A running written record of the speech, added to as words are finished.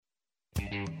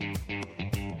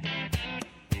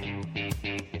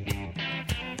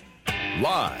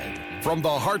Live from the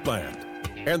heartland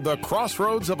and the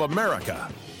crossroads of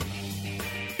America,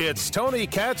 it's Tony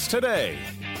Katz Today.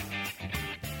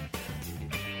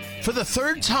 For the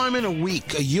third time in a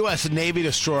week, a U.S. Navy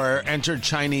destroyer entered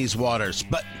Chinese waters,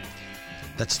 but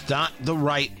that's not the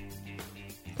right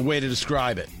way to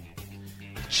describe it.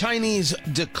 Chinese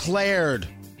declared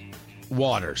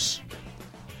waters.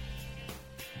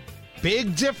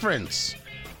 Big difference.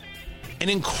 And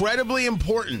incredibly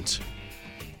important.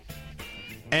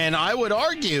 And I would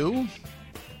argue,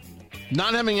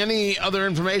 not having any other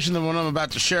information than what I'm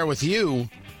about to share with you,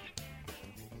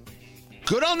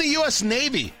 good on the U.S.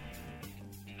 Navy.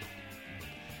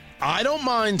 I don't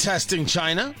mind testing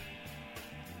China.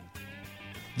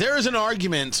 There is an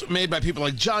argument made by people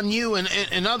like John Yoo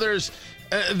and others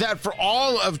that for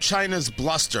all of China's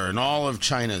bluster and all of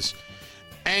China's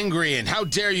angry and how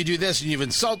dare you do this and you've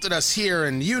insulted us here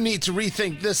and you need to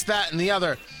rethink this, that, and the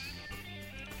other.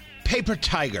 Paper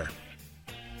tiger.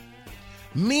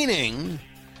 Meaning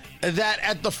that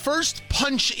at the first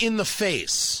punch in the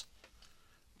face,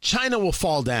 China will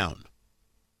fall down.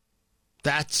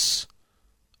 That's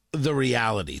the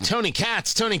reality. Tony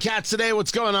Katz Today.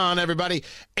 What's going on, everybody?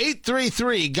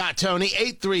 833-GOT-TONY,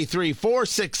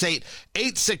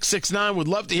 833-468-8669. Would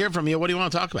love to hear from you. What do you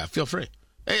want to talk about? Feel free.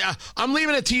 Hey, I'm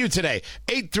leaving it to you today.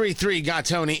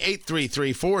 833-GOT-TONY,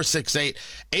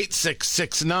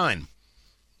 833-468-8669.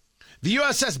 The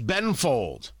USS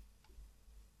Benfold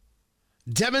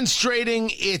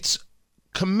demonstrating its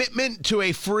commitment to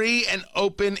a free and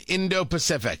open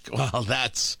Indo-Pacific. Well,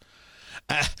 that's...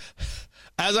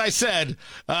 as I said,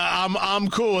 I'm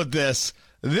cool with this.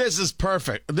 This is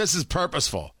perfect. This is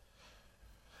purposeful.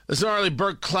 This is an Arleigh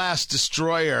Burke-class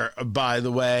destroyer, by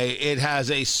the way. It has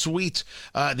a suite,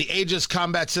 the Aegis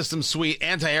Combat System Suite,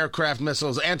 anti-aircraft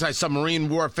missiles, anti-submarine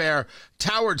warfare,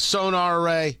 towered sonar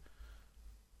array.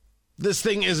 This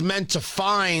thing is meant to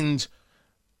find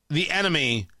the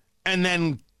enemy and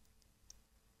then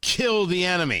kill the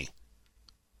enemy.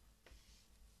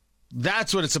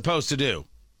 That's what it's supposed to do.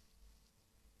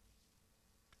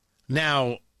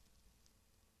 Now,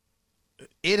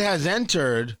 it has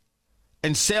entered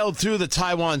and sailed through the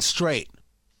Taiwan Strait.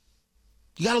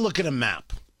 You got to look at a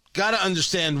map. Got to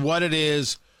understand what it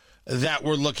is that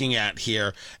we're looking at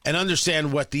here and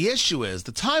understand what the issue is.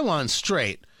 The Taiwan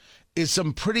Strait is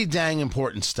some pretty dang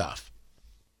important stuff.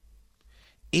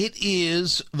 It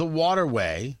is the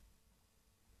waterway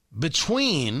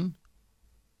between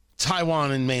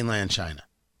Taiwan and mainland China.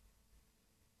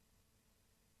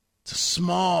 It's a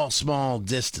small, small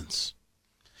distance.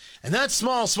 And that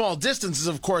small, small distance is,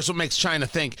 of course, what makes China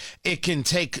think it can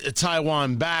take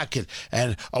Taiwan back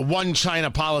and a one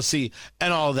China policy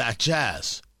and all that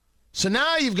jazz. So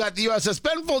now you've got the USS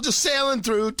Benfold just sailing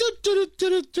through.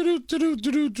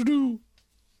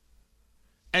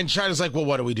 And China's like, well,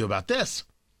 what do we do about this?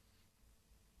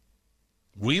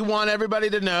 We want everybody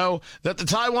to know that the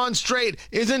Taiwan Strait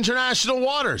is international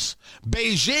waters.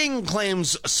 Beijing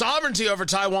claims sovereignty over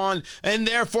Taiwan and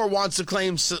therefore wants to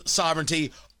claim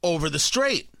sovereignty over the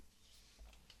strait.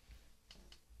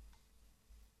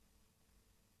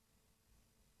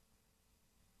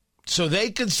 So they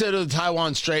consider the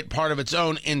Taiwan Strait part of its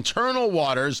own internal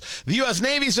waters. The U.S.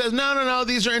 Navy says, no,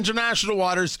 these are international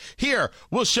waters. Here,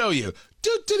 we'll show you.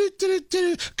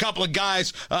 A couple of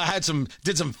guys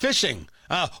did some fishing.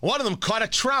 One of them caught a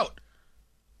trout.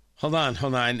 Hold on.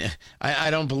 I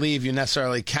don't believe you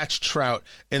necessarily catch trout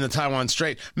in the Taiwan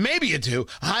Strait. Maybe you do.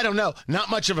 I don't know. Not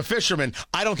much of a fisherman.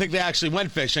 I don't think they actually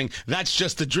went fishing. That's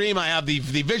just the dream I have, the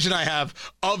vision I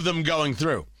have of them going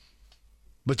through.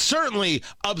 But certainly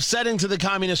upsetting to the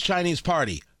Communist Chinese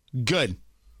Party. Good.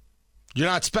 You're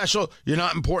not special. You're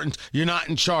not important. You're not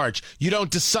in charge. You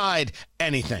don't decide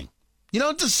anything.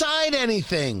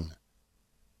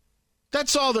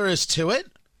 That's all there is to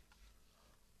it.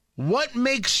 What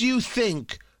makes you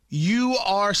think you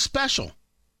are special?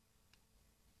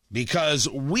 Because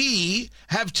we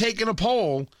have taken a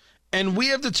poll and we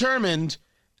have determined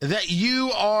that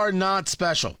you are not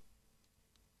special.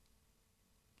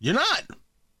 You're not.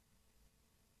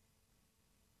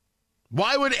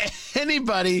 Why would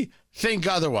anybody think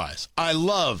otherwise? I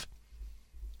love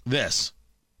this.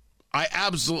 I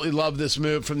absolutely love this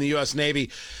move from the U.S. Navy.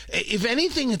 If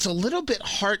anything, it's a little bit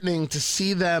heartening to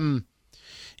see them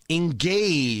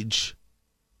engage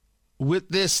with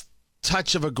this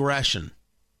touch of aggression.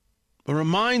 A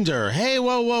reminder, hey,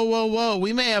 whoa.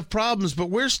 We may have problems, but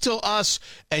we're still us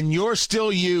and you're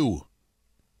still you.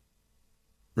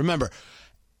 Remember,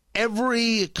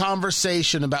 every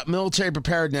conversation about military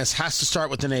preparedness has to start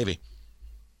with the Navy.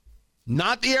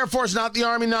 Not the Air Force, not the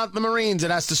Army, not the Marines.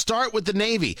 It has to start with the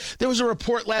Navy. There was a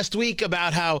report last week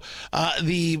about how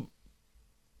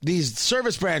these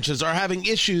service branches are having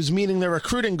issues meeting their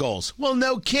recruiting goals. Well,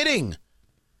 no kidding.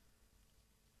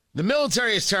 The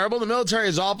military is terrible. The military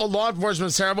is awful. Law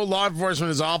enforcement is terrible. Law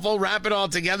enforcement is awful. Wrap it all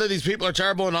together. These people are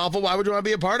terrible and awful. Why would you want to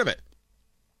be a part of it?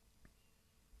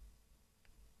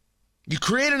 You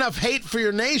create enough hate for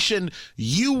your nation,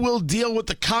 you will deal with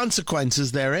the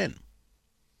consequences therein.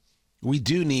 We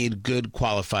do need good,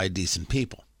 qualified, decent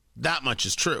people. That much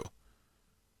is true.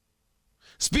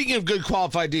 Speaking of good,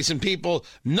 qualified, decent people,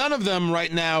 none of them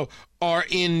right now are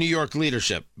in New York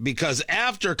leadership, because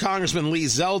after Congressman Lee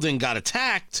Zeldin got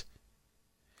attacked,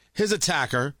 his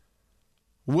attacker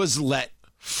was let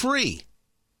free.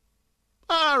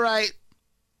 All right.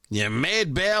 You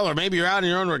made bail, or maybe you're out on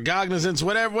your own recognizance,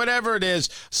 whatever it is.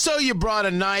 So you brought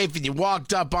a knife and you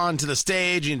walked up onto the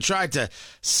stage and tried to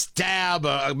stab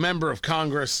a member of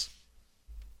Congress.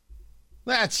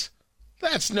 That's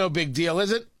no big deal,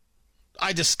 is it?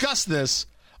 I discussed this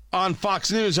on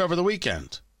Fox News over the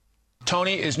weekend.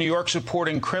 Tony, is New York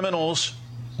supporting criminals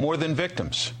more than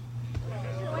victims?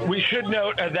 We should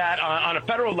note that on a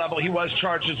federal level, he was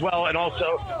charged as well, and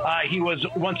also he was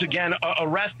once again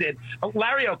arrested.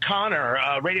 Larry O'Connor,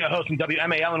 radio host in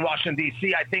WMAL in Washington,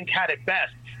 D.C., I think had it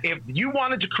best. If you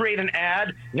wanted to create an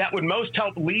ad that would most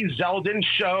help Lee Zeldin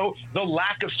show the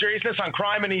lack of seriousness on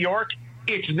crime in New York,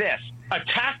 it's this.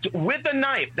 Attacked with a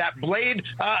knife, that blade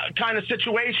kind of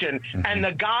situation, and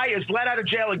the guy is let out of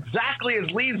jail exactly as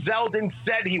Lee Zeldin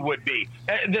said he would be.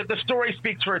 The story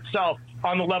speaks for itself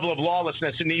on the level of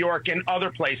lawlessness in New York and other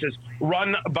places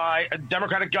run by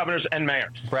Democratic governors and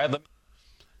mayors. Bradley.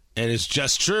 It is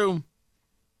just true.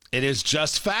 It is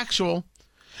just factual.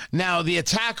 Now, the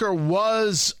attacker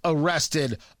was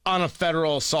arrested on a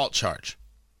federal assault charge.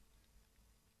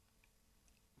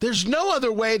 There's no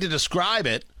other way to describe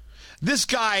it. This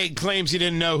guy claims he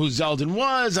didn't know who Zeldin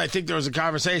was. I think there was a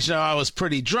conversation, I was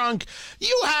pretty drunk.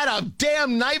 You had a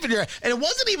damn knife in your hand. And it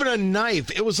wasn't even a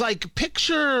knife. It was like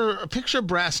picture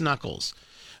brass knuckles.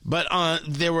 But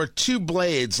there were two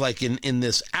blades like in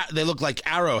this. They look like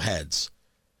arrowheads.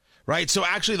 Right? So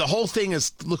actually the whole thing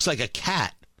looks like a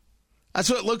cat. That's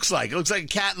what it looks like. It looks like a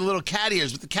cat and little cat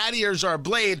ears. But the cat ears are a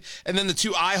blade, and then the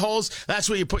two eye holes, that's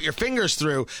where you put your fingers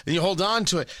through, and you hold on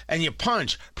to it, and you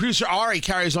punch. Producer Ari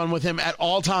carries one with him at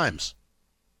all times.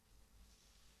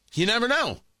 You never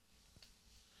know.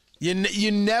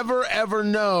 You never, ever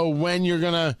know when you're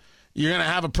gonna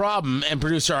have a problem, and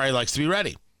Producer Ari likes to be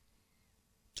ready.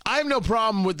 I have no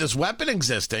problem with this weapon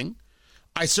existing.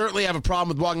 I certainly have a problem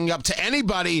with walking up to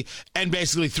anybody and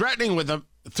basically threatening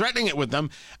it with them,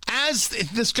 as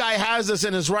this guy has this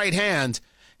in his right hand.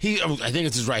 I think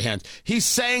it's his right hand. He's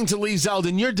saying to Lee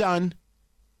Zeldin, "You're done."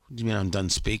 What do you mean I'm done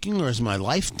speaking, or is my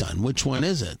life done? Which one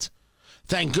is it?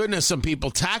 Thank goodness some people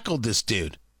tackled this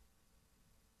dude.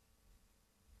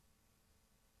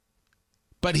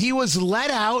 But he was let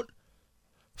out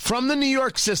from the New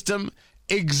York system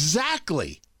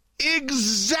exactly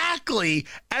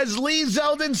as Lee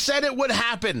Zeldin said it would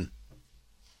happen.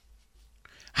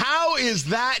 How is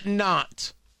that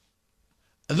not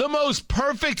the most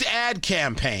perfect ad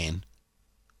campaign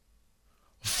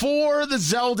for the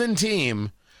Zeldin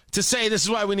team to say this is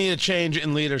why we need a change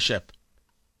in leadership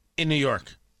in New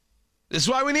York? This is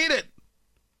why we need it.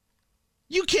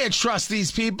 You can't trust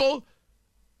these people.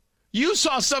 You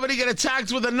saw somebody get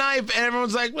attacked with a knife and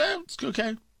everyone's like, well, it's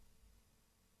okay.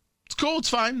 It's cool. It's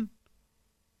fine.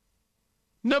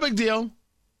 No big deal.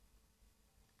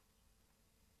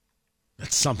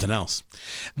 That's something else.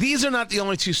 These are not the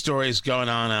only two stories going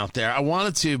on out there. I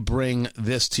wanted to bring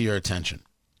this to your attention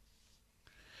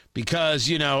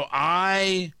because,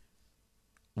 I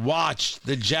watched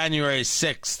the January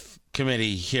 6th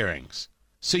committee hearings,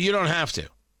 so you don't have to.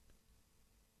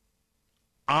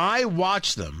 I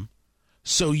watched them,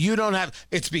 so you don't have.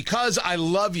 It's because I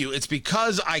love you. It's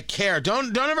because I care.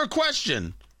 Don't ever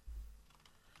question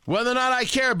whether or not I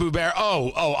care, Boo Bear.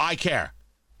 Oh, I care.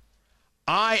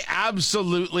 I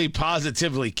absolutely,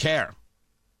 positively care.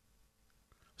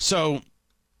 So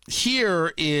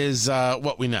here is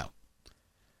what we know.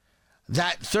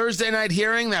 That Thursday night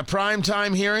hearing, that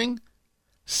primetime hearing,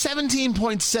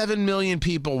 17.7 million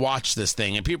people watched this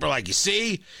thing. And people are like, you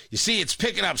see, it's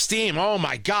picking up steam. Oh,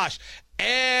 my gosh.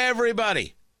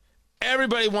 Everybody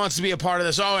wants to be a part of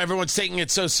this. Oh, everyone's taking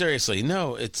it so seriously.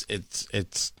 No, it's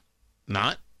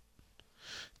not.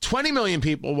 20 million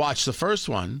people watched the first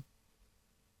one,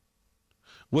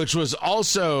 which was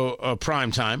also a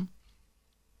prime time.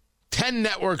 10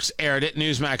 networks aired it.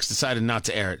 Newsmax decided not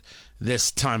to air it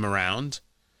this time around.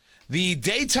 The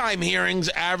daytime hearings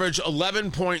average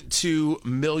 11.2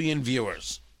 million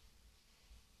viewers.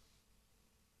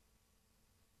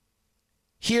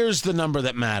 Here's the number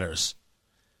that matters.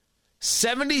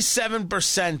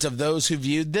 77% of those who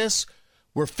viewed this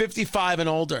were 55 and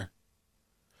older.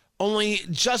 Only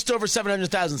just over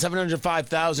 700,000,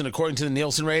 705,000, according to the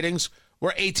Nielsen ratings,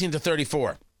 were 18 to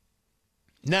 34.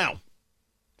 Now,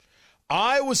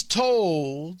 I was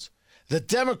told that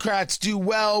Democrats do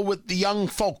well with the young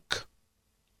folk.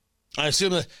 I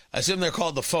assume they're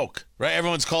called the folk, right?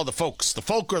 Everyone's called the folks. The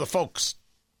folk or the folks.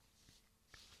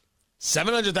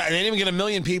 700,000. They didn't even get 1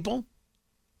 million people.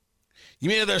 You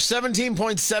mean there's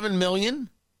 17.7 million?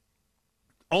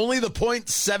 Only the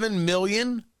 0.7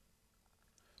 million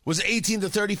was 18 to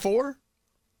 34?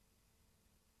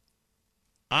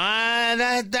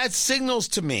 That signals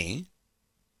to me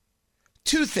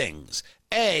two things.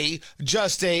 A,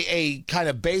 just a kind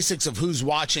of basics of who's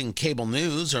watching cable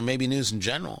news or maybe news in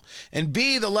general. And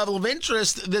B, the level of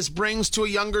interest this brings to a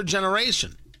younger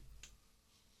generation.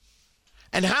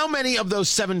 And how many of those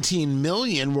 17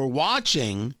 million were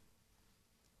watching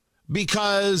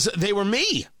because they were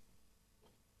me?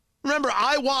 Remember,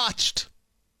 I watched.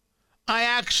 I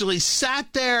actually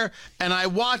sat there and I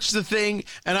watched the thing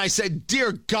and I said,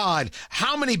 dear God,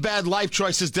 how many bad life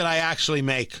choices did I actually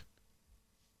make?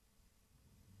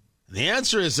 And the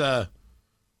answer is a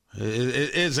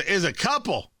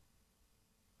couple.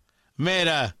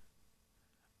 I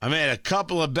made a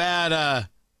couple of bad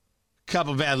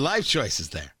life choices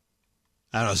there.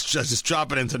 I don't know, it's just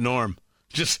drop it into norm.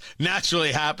 Just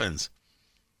naturally happens.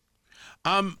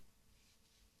 But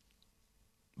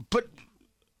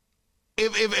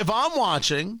if I'm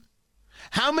watching,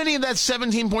 how many of that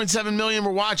 17.7 million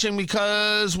were watching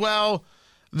because, well,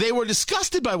 they were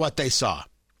disgusted by what they saw?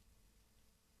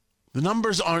 The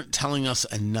numbers aren't telling us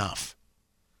enough.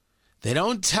 They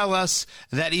don't tell us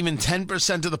that even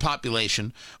 10% of the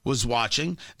population was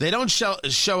watching. They don't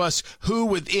show us who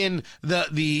within the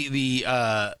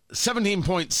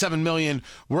 17.7 million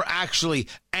were actually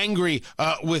angry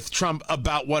with Trump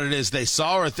about what it is they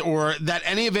saw, or that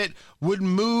any of it would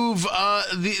move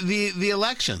the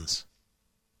elections.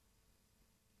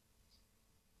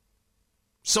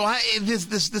 So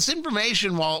this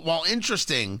information, while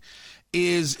interesting,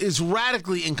 is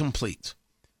radically incomplete.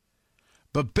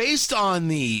 But based on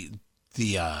the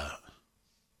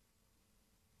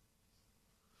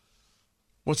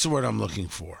what's the word I'm looking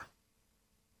for?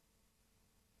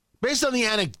 Based on the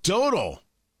anecdotal,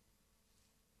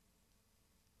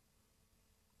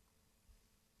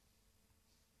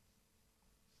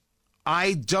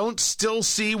 I don't still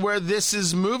see where this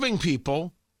is moving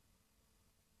people.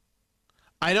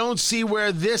 I don't see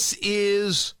where this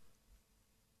is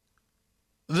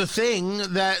the thing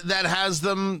that has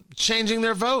them changing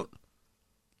their vote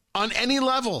on any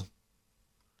level.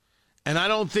 And I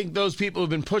don't think those people who've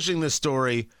been pushing this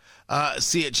story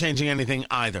see it changing anything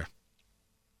either.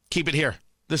 Keep it here.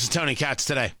 This is Tony Katz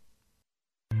Today.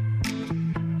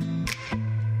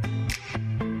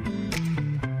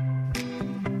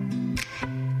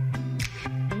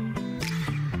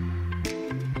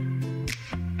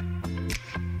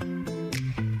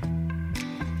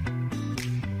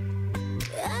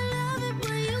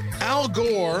 Al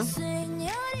Gore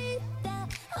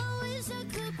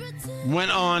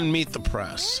went on Meet the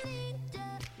Press,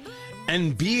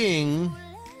 and being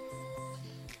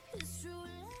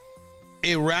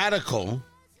a radical,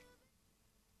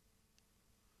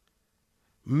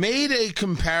 made a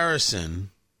comparison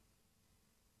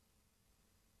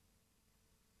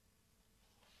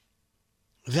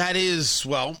that is,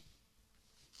 well,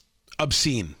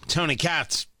 obscene. Tony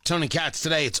Katz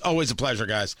Today. It's always a pleasure,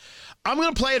 guys. I'm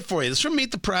going to play it for you. This is from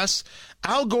Meet the Press.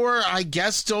 Al Gore, I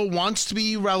guess, still wants to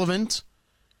be relevant.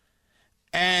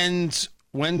 And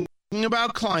when talking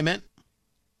about climate,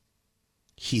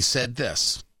 he said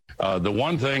this. The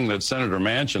one thing that Senator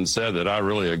Manchin said that I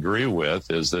really agree with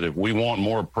is that if we want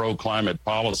more pro-climate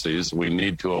policies, we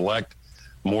need to elect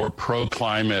more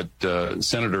pro-climate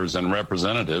senators and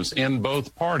representatives in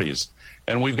both parties.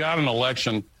 And we've got an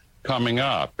election coming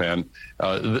up, and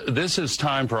this is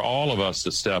time for all of us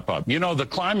to step up. You know, the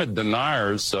climate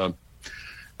deniers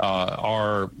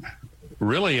are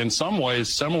really in some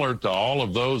ways similar to all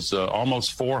of those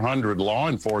almost 400 law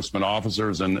enforcement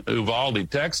officers in Uvalde,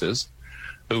 Texas,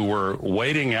 who were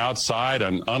waiting outside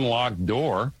an unlocked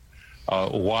door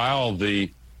while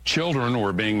the children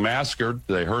were being massacred.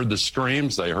 They heard the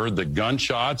screams, they heard the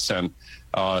gunshots, and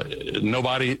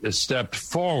nobody stepped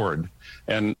forward.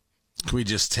 And can we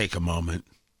just take a moment?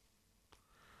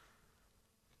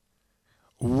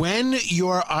 When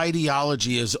your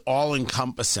ideology is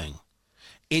all-encompassing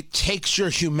it takes your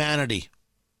humanity.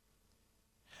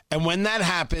 And when that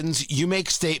happens, you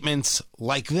make statements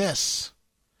like this.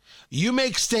 You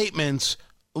make statements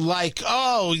like,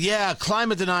 oh, yeah,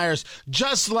 climate deniers,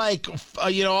 just like,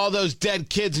 all those dead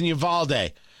kids in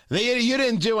Uvalde. You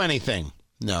didn't do anything.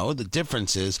 No, the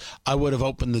difference is I would have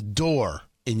opened the door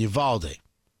in Uvalde.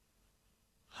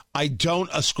 I don't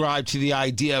ascribe to the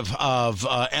idea of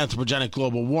anthropogenic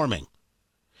global warming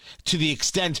to the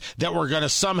extent that we're going to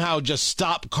somehow just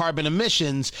stop carbon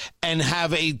emissions and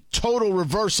have a total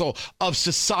reversal of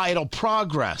societal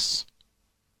progress.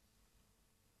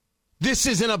 This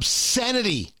is an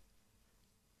obscenity.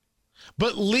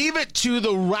 But leave it to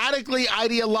the radically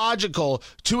ideological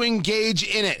to engage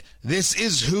in it. This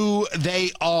is who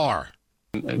they are.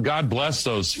 God bless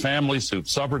those families who've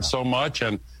suffered so much,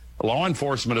 and law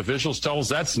enforcement officials tell us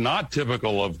that's not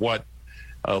typical of what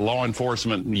law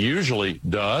enforcement usually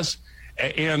does.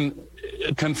 And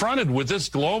confronted with this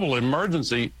global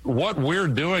emergency, what we're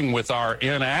doing with our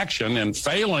inaction and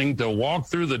failing to walk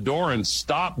through the door and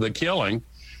stop the killing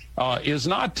is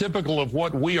not typical of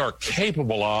what we are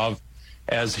capable of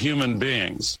as human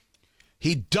beings.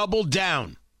 He doubled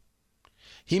down.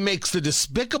 He makes the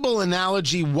despicable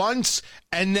analogy once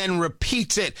and then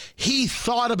repeats it. He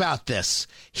thought about this.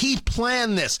 He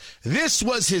planned this. This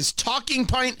was his talking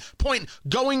point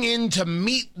going in to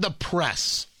meet the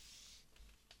press.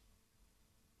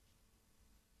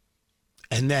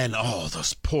 And then,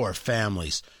 those poor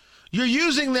families. You're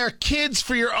using their kids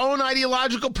for your own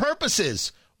ideological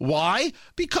purposes. Why?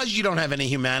 Because you don't have any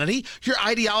humanity. Your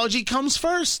ideology comes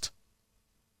first.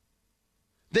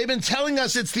 They've been telling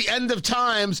us it's the end of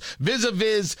times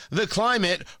vis-a-vis the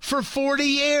climate for 40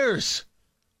 years.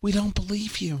 We don't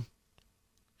believe you.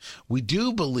 We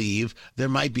do believe there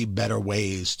might be better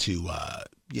ways to,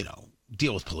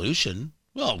 deal with pollution.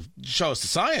 Well, show us the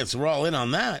science. We're all in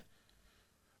on that.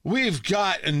 We've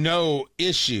got no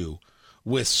issue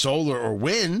with solar or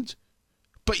wind,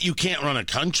 but you can't run a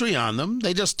country on them.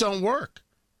 They just don't work.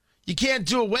 You can't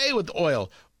do away with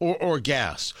oil or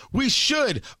gas. We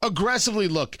should aggressively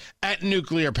look at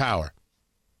nuclear power.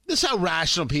 This is how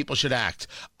rational people should act.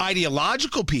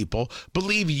 Ideological people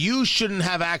believe you shouldn't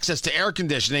have access to air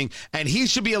conditioning and he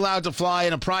should be allowed to fly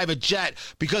in a private jet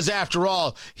because, after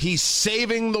all, he's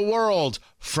saving the world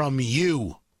from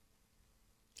you.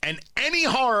 And any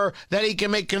horror that he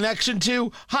can make connection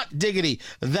to, hot diggity,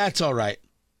 that's all right.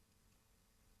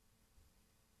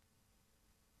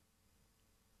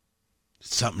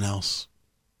 It's something else.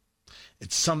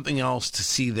 It's something else to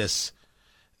see this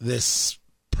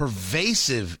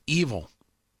pervasive evil.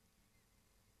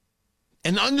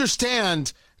 And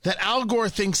understand that Al Gore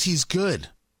thinks he's good.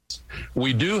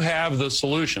 We do have the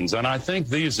solutions, and I think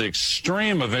these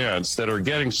extreme events that are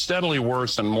getting steadily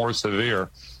worse and more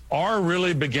severe are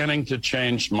really beginning to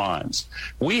change minds.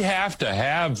 We have to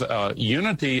have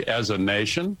unity as a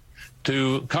nation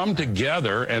to come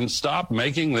together and stop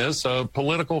making this a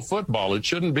political football. It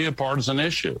shouldn't be a partisan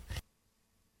issue.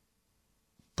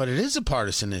 But it is a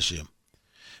partisan issue.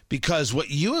 Because what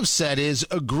you have said is,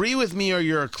 agree with me or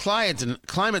you're a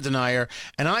climate denier,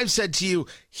 and I've said to you,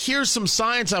 here's some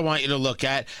science I want you to look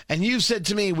at, and you've said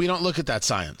to me, we don't look at that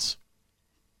science.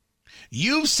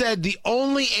 You've said the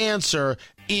only answer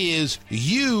is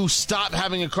you stop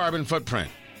having a carbon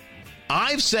footprint.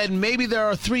 I've said maybe there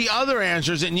are 3 other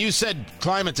answers, and you said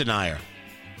climate denier.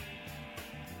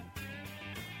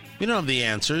 You don't have the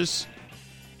answers.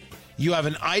 You have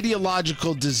an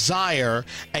ideological desire,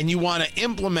 and you want to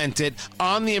implement it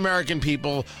on the American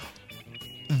people.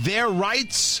 Their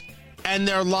rights and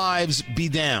their lives be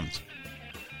damned.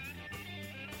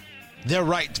 They're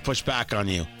right to push back on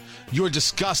you. You're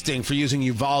disgusting for using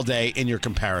Uvalde in your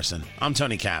comparison. I'm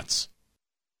Tony Katz.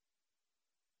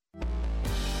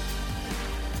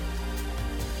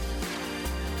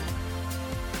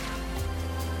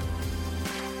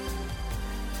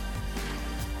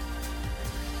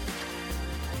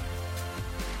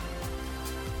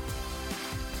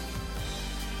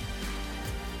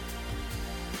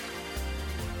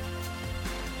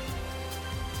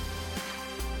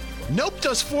 Nope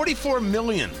does $44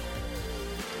 million.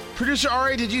 Producer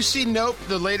Ari, did you see Nope,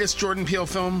 the latest Jordan Peele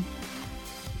film?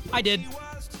 I did.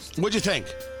 What'd you think?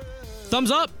 Thumbs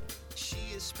up.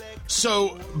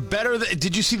 So,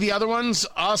 did you see the other ones?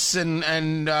 Us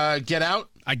and Get Out?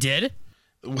 I did.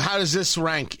 How does this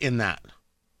rank in that?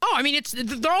 Oh, I mean,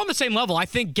 they're all on the same level. I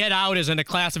think Get Out is in a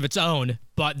class of its own,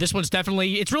 but this one's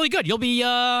definitely, it's really good. You'll be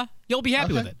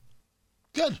happy with it.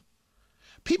 Good.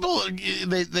 People,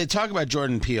 they talk about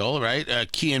Jordan Peele,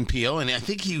 right? Key and Peele, and I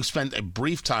think he spent a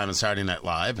brief time on Saturday Night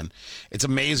Live, and it's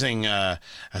amazing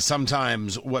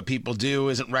sometimes what people do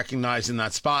isn't recognized in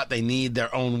that spot. They need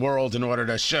their own world in order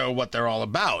to show what they're all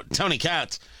about. Tony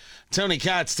Katz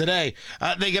today,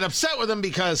 they get upset with him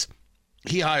because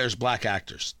he hires black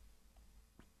actors.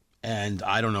 And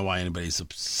I don't know why anybody's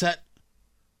upset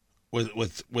with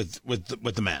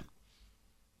the man.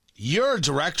 You're a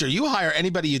director. You hire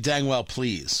anybody you dang well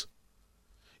please.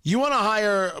 You want to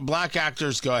hire black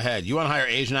actors, go ahead. You want to hire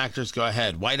Asian actors, go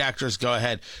ahead. White actors, go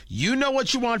ahead. You know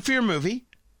what you want for your movie.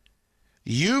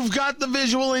 You've got the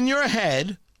visual in your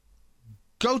head.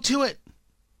 Go to it.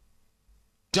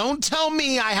 Don't tell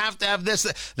me I have to have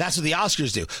this. That's what the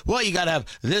Oscars do. Well, you got to have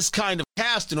this kind of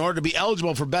cast in order to be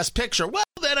eligible for Best Picture. Well,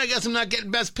 then I guess I'm not getting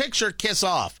Best Picture. Kiss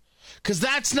off. Because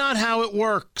that's not how it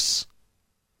works.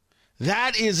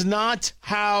 That is not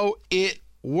how it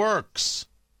works.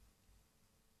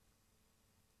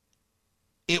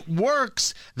 It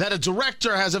works that a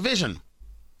director has a vision.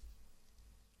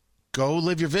 Go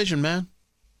live your vision, man.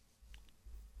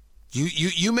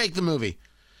 You make the movie.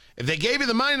 If they gave you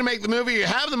the money to make the movie, you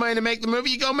have the money to make the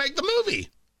movie, you go make the movie.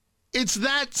 It's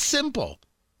that simple.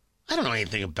 I don't know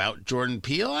anything about Jordan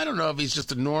Peele. I don't know if he's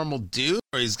just a normal dude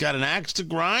or he's got an axe to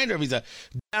grind or if he's a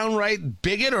downright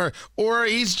bigot or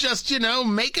he's just,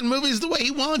 making movies the way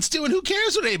he wants to and who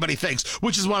cares what anybody thinks,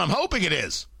 which is what I'm hoping it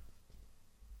is.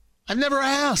 I've never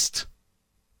asked.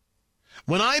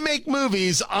 When I make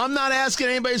movies, I'm not asking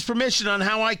anybody's permission on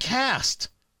how I cast.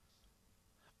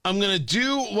 I'm going to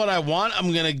do what I want.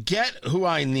 I'm going to get who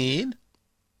I need.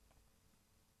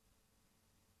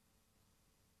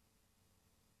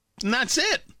 And that's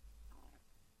it.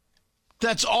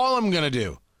 That's all I'm going to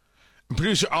do. And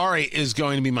producer Ari is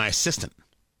going to be my assistant,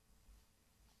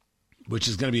 which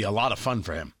is going to be a lot of fun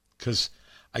for him because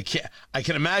I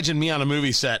can imagine me on a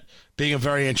movie set being a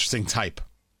very interesting type.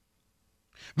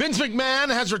 Vince McMahon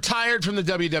has retired from the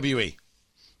WWE.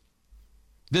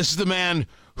 This is the man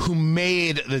who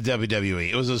made the WWE.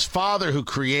 It was his father who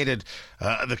created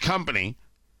the company,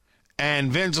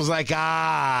 and Vince was like,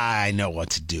 I know what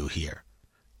to do here.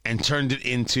 And turned it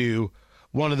into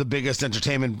one of the biggest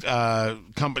entertainment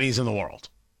companies in the world.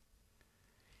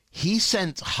 He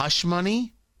sent hush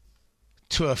money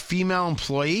to a female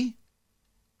employee.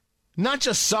 Not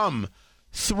just some,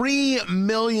 $3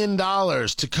 million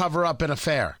to cover up an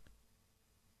affair.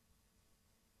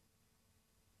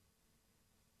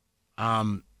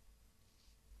 Was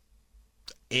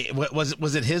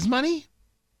it his money?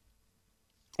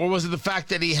 Or was it the fact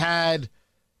that he had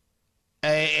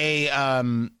a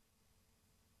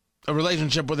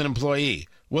relationship with an employee?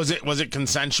 Was it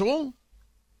consensual?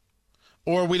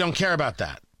 Or we don't care about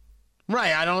that?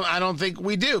 Right, I don't think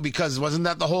we do, because wasn't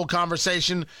that the whole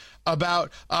conversation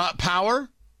about power?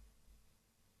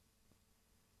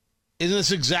 Isn't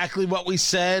this exactly what we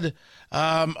said?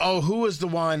 Who was the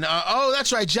one?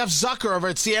 That's right, Jeff Zucker over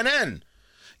at CNN.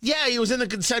 Yeah, he was in a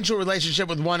consensual relationship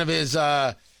with one of his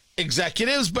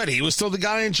executives, but he was still the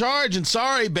guy in charge. And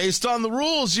sorry, based on the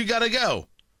rules, you got to go.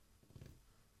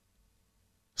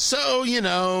 So,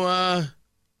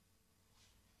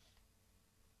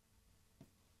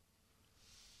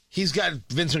 he's got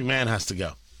Vince McMahon has to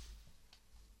go.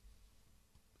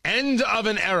 End of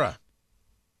an era.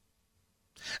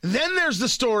 Then there's the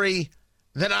story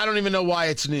that I don't even know why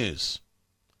it's news.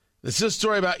 This is a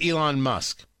story about Elon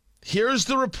Musk. Here's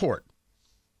the report.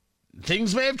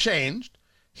 Things may have changed.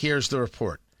 Here's the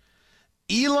report.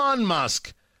 Elon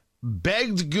Musk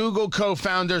begged Google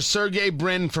co-founder Sergey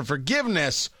Brin for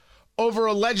forgiveness over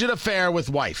alleged affair with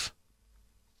wife.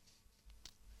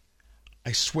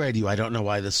 I swear to you, I don't know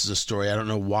why this is a story. I don't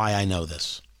know why I know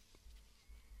this.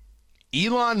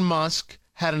 Elon Musk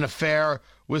had an affair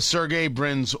with Sergey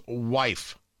Brin's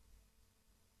wife.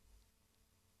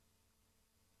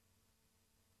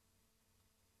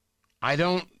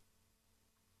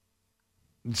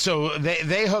 So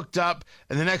they hooked up,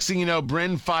 and the next thing you know,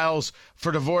 Brin files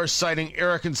for divorce citing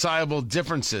irreconcilable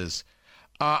differences.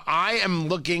 I am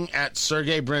looking at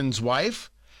Sergey Brin's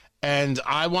wife, and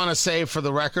I want to say for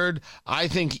the record, I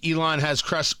think Elon has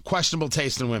questionable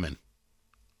taste in women.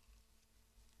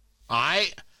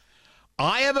 I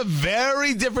have a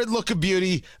very different look of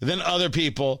beauty than other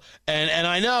people, and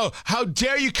I know, how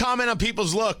dare you comment on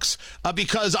people's looks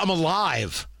because I'm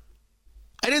alive.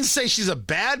 I didn't say she's a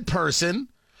bad person.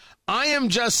 I am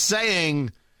just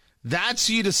saying that's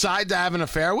who you decide to have an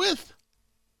affair with?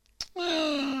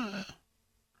 You're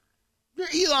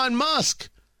Elon Musk.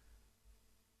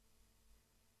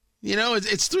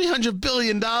 It's $300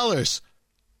 billion.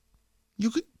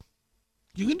 You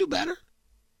can do better.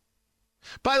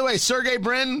 By the way, Sergey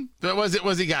Brin,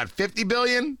 was he got 50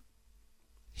 billion?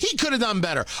 He could have done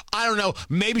better. I don't know.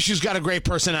 Maybe she's got a great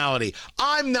personality.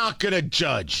 I'm not going to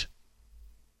judge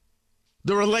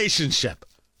the relationship.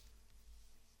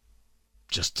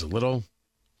 Just a little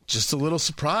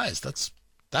surprised.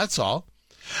 That's all.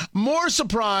 More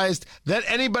surprised that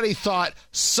anybody thought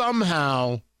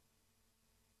somehow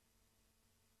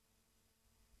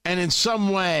and in some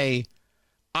way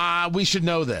we should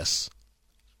know this.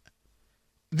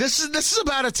 This is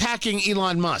about attacking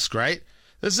Elon Musk, right?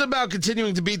 This is about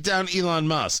continuing to beat down Elon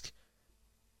Musk.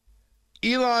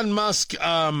 Elon Musk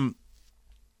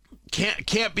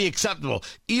can't be acceptable.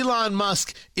 Elon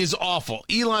Musk is awful.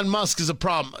 Elon Musk is a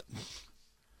problem.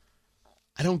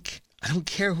 I don't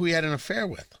care who he had an affair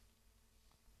with.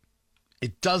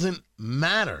 It doesn't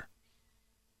matter.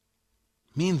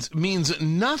 Means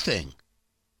nothing.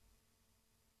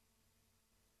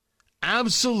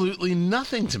 Absolutely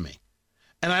nothing to me.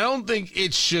 And I don't think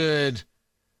it should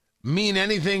mean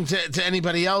anything to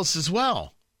anybody else as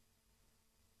well.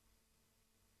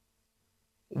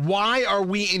 Why are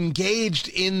we engaged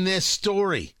in this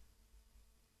story?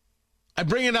 I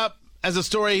bring it up as a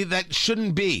story that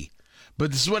shouldn't be.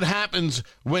 But this is what happens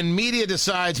when media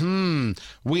decides,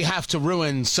 we have to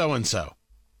ruin so-and-so.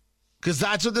 Because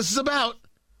that's what this is about.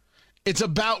 It's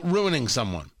about ruining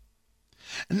someone.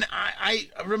 And I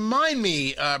remind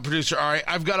me, producer Ari,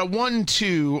 I've got a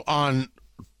 1-2 on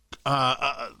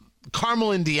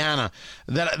Carmel, Indiana,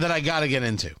 that I got to get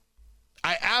into.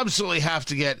 I absolutely have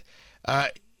to get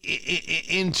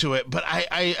into it. But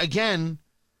I again,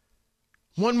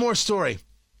 one more story.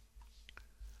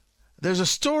 There's a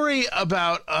story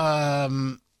about a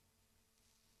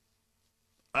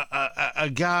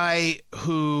guy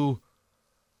who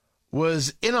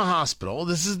was in a hospital.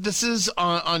 This is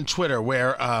on Twitter,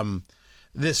 where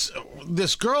this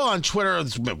girl on Twitter,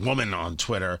 this woman on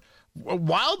Twitter,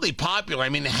 wildly popular. I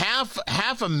mean,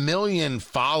 half a million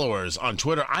followers on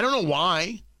Twitter. I don't know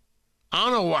why. I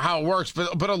don't know how it works, but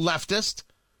a leftist.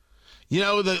 You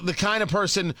know, the kind of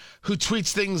person who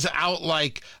tweets things out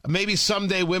like, maybe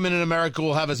someday women in America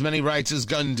will have as many rights as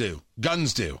guns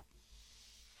do.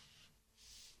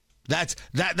 That's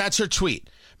her tweet.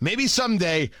 Maybe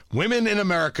someday women in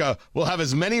America will have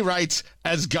as many rights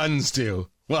as guns do.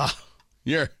 Well,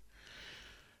 you're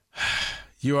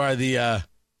the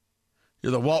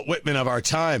Walt Whitman of our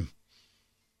time.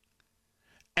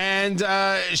 And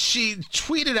she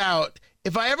tweeted out,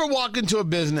 if I ever walk into a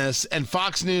business and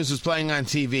Fox News is playing on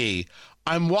TV,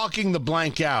 I'm walking the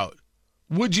blank out.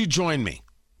 Would you join me?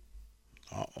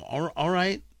 All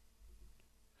right.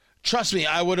 Trust me,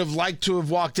 I would have liked to have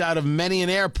walked out of many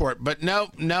an airport, but nope,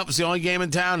 it's the only game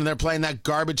in town, and they're playing that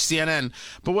garbage CNN.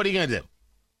 But what are you going to do?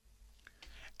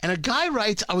 And a guy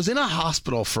writes, I was in a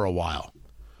hospital for a while,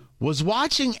 was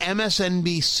watching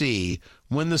MSNBC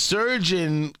when the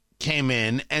surgeon came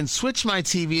in and switched my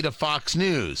TV to Fox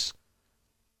News.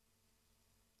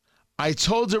 I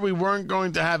told her we weren't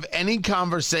going to have any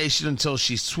conversation until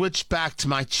she switched back to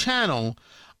my channel.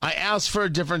 I asked for a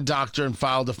different doctor and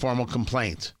filed a formal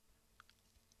complaint.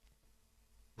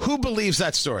 Who believes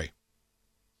that story?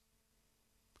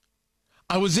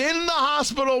 I was in the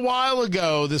hospital a while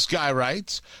ago, this guy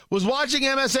writes, was watching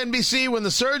MSNBC when the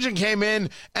surgeon came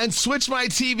in and switched my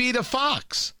TV to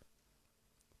Fox.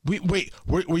 Wait,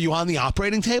 were you on the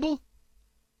operating table?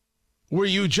 Were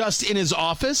you just in his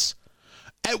office?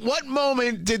 At what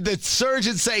moment did the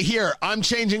surgeon say, here, I'm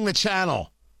changing the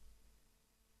channel?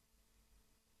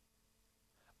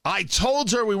 I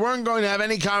told her we weren't going to have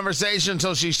any conversation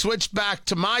until she switched back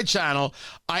to my channel.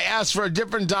 I asked for a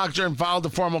different doctor and filed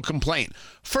a formal complaint.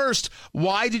 First,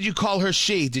 why did you call her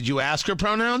she? Did you ask her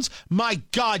pronouns? My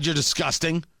God, you're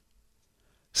disgusting.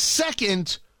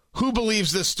 Second, who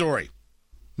believes this story?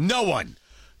 No one.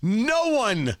 No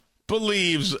one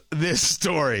believes this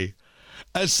story.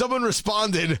 As someone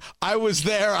responded, I was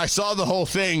there, I saw the whole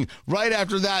thing. Right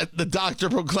after that, the doctor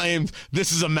proclaimed,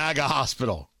 this is a MAGA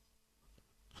hospital.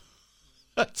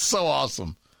 That's so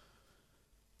awesome.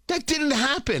 That didn't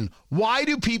happen. Why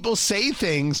do people say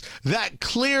things that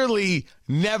clearly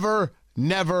never,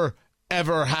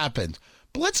 ever happened?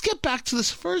 But let's get back to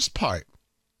this first part.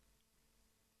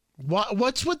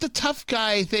 What's with the tough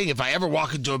guy thing? If I ever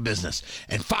walk into a business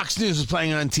and Fox News is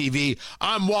playing on TV,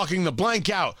 I'm walking the blank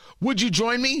out. Would you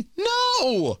join me?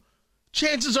 No.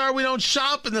 Chances are we don't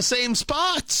shop in the same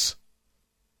spots.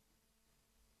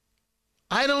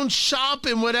 I don't shop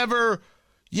in whatever,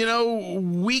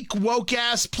 weak,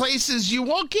 woke-ass places you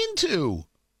walk into.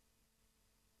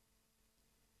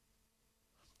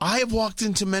 I have walked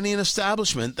into many an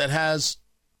establishment that has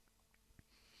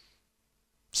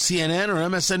CNN or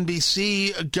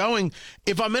MSNBC going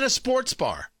if I'm in a sports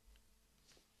bar.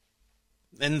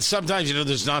 And sometimes,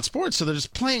 there's not sports, so they're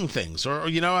just playing things. Or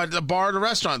at a bar at a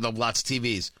restaurant, they'll have lots of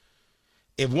TVs.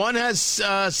 If one has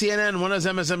CNN, one has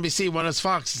MSNBC, one has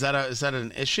Fox, is that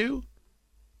an issue?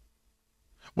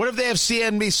 What if they have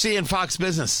CNBC and Fox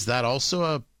Business? Is that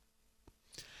also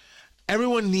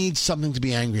Everyone needs something to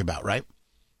be angry about, right?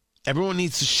 Everyone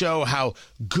needs to show how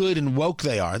good and woke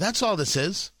they are. That's all this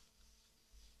is.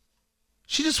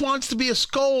 She just wants to be a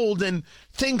scold and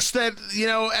thinks that,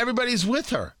 everybody's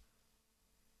with her.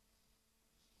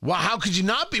 Well, how could you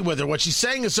not be with her? What she's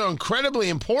saying is so incredibly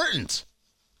important.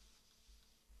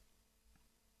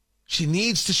 She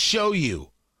needs to show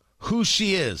you who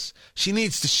she is. She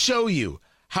needs to show you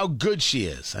how good she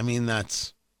is. I mean,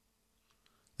 that's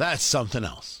something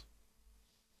else.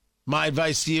 My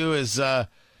advice to you is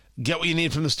get what you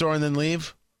need from the store and then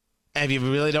leave. And if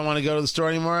you really don't want to go to the store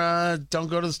anymore, don't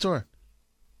go to the store.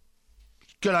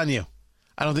 Good on you.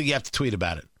 I don't think you have to tweet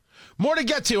about it. More to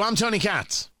get to. I'm Tony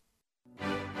Katz.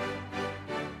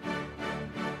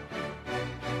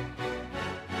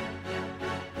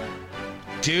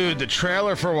 Dude, the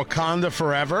trailer for Wakanda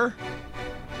Forever.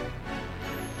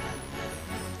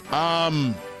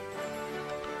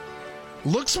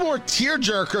 Looks more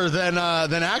tearjerker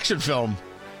than action film.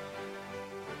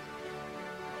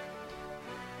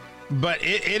 But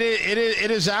it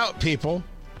is out, people.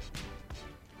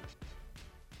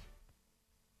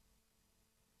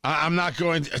 I'm not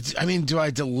going to, do I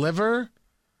deliver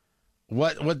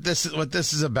what this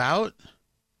is about?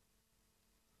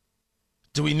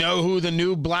 Do we know who the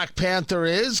new Black Panther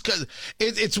is? Because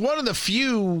it's one of the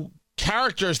few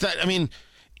characters that,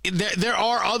 there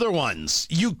are other ones.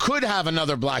 You could have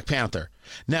another Black Panther.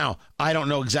 Now, I don't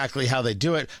know exactly how they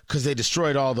do it because they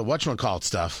destroyed all the whatchamacallit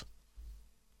stuff.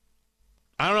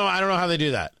 I don't know how they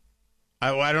do that.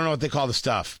 I don't know what they call the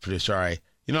stuff, producer Ari.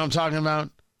 You know what I'm talking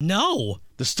about? No.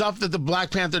 The stuff that the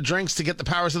Black Panther drinks to get the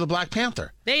powers of the Black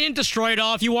Panther. They didn't destroy it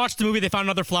all. If you watch the movie, they found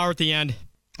another flower at the end.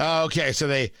 Oh, okay. So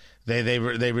they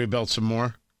rebuilt some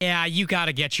more? Yeah, you got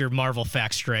to get your Marvel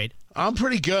facts straight. I'm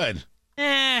pretty good.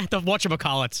 The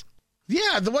whatchamacallits.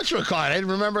 Yeah, the whatchamacallit. I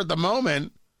didn't remember at the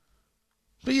moment.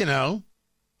 But,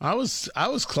 I was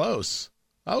close.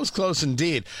 I was close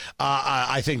indeed.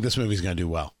 I think this movie's going to do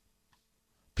well.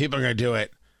 People are going to do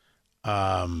it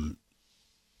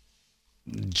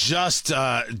just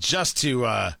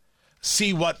to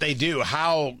see what they do,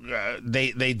 how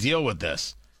they deal with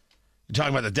this. You're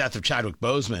talking about the death of Chadwick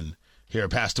Boseman here,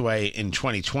 passed away in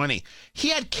 2020. He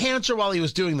had cancer while he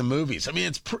was doing the movies.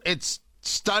 It's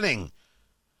stunning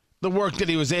the work that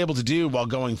he was able to do while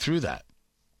going through that.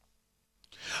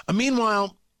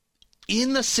 Meanwhile,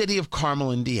 in the city of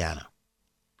Carmel, Indiana,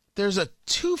 there's a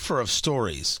twofer of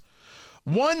stories.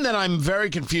 One that I'm very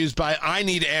confused by. I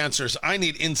need answers. I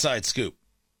need inside scoop.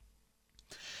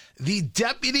 The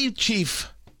deputy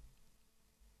chief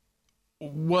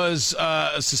was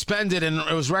suspended and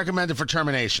it was recommended for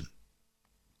termination.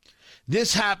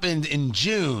 This happened in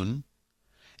June,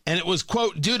 and it was,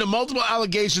 quote, due to multiple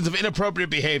allegations of inappropriate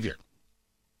behavior.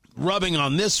 Rubbing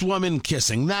on this woman,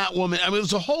 kissing that woman. It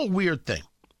was a whole weird thing.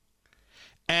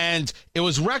 And it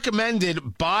was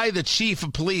recommended by the chief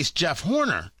of police, Jeff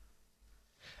Horner,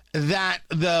 that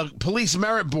the police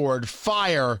merit board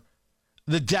fire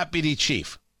the deputy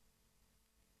chief.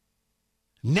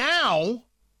 Now,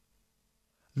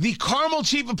 the Carmel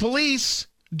chief of police,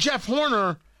 Jeff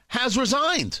Horner, has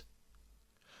resigned.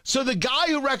 So the guy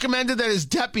who recommended that his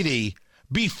deputy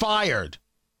be fired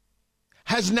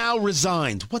has now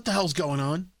resigned. What the hell's going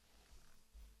on?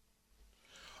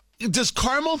 Does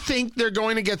Carmel think they're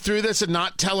going to get through this and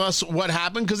not tell us what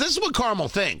happened? Because this is what Carmel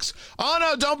thinks. Oh,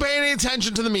 no, don't pay any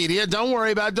attention to the media. Don't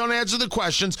worry about it. Don't answer the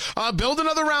questions. Build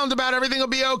another roundabout. Everything will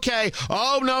be okay.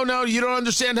 Oh, no, you don't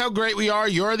understand how great we are.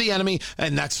 You're the enemy.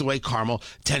 And that's the way Carmel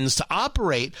tends to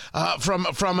operate from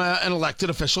an elected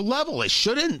official level. It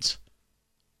shouldn't.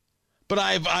 But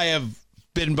I have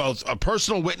been both a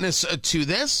personal witness to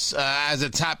this as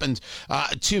it's happened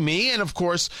to me. And, of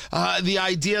course, the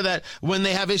idea that when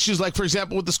they have issues like, for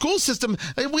example, with the school system,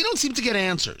 we don't seem to get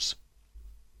answers.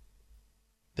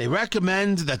 They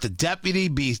recommend that the deputy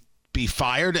be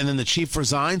fired and then the chief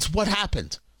resigns. What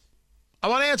happened? I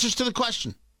want answers to the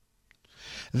question.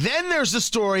 Then there's the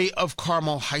story of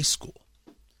Carmel High School,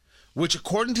 which,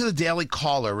 according to the Daily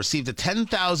Caller, received a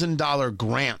 $10,000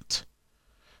 grant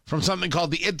from something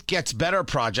called the It Gets Better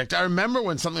Project. I remember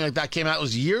when something like that came out. It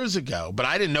was years ago, but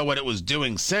I didn't know what it was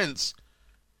doing since.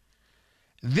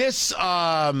 These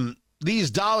dollars, these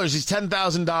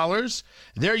 $10,000,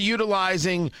 they're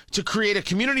utilizing to create a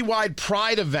community-wide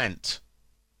pride event.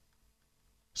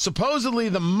 supposedly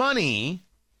the money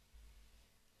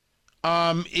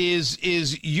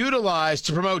is utilized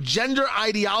to promote gender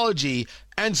ideology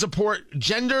and support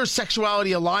gender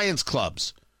sexuality alliance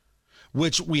clubs,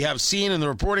 which we have seen in the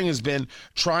reporting has been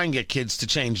try and get kids to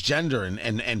change gender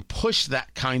and push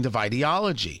that kind of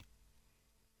ideology.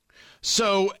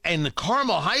 So in the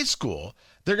Carmel High School,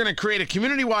 they're going to create a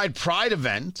community-wide pride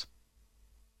event.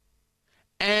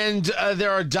 And there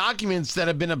are documents that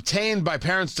have been obtained by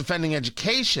Parents Defending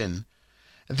Education.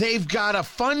 They've got a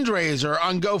fundraiser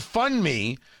on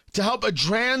GoFundMe to help a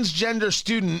transgender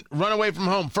student run away from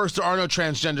home. First, there are no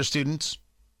transgender students.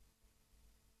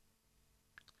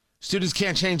 Students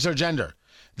can't change their gender.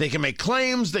 They can make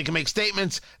claims, they can make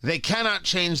statements. They cannot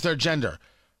change their gender.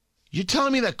 You're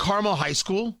telling me that Carmel High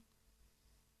School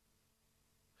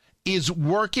is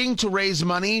working to raise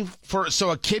money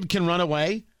so a kid can run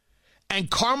away? And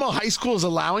Carmel High School is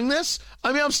allowing this?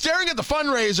 I mean, I'm staring at the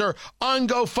fundraiser on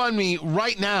GoFundMe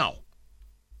right now.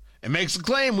 It makes a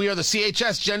claim, we are the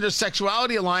CHS Gender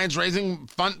Sexuality Alliance raising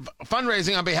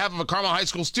fundraising on behalf of a Carmel High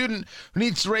School student who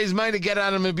needs to raise money to get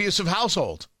out of an abusive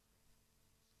household.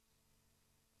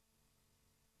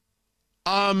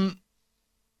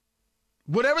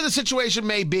 Whatever the situation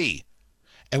may be,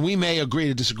 and we may agree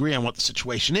to disagree on what the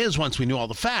situation is once we know all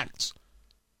the facts.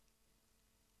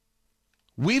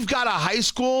 We've got a high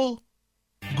school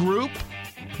group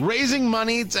raising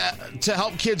money to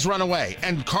help kids run away.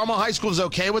 And Carmel High School is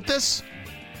okay with this?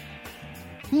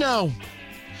 No.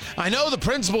 I know the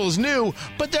principal is new,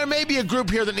 but there may be a group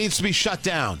here that needs to be shut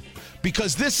down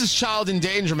because this is child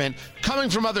endangerment coming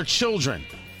from other children.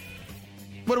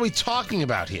 What are we talking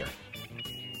about here?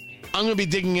 I'm going to be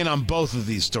digging in on both of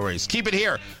these stories. Keep it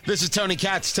here. This is Tony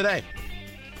Katz Today.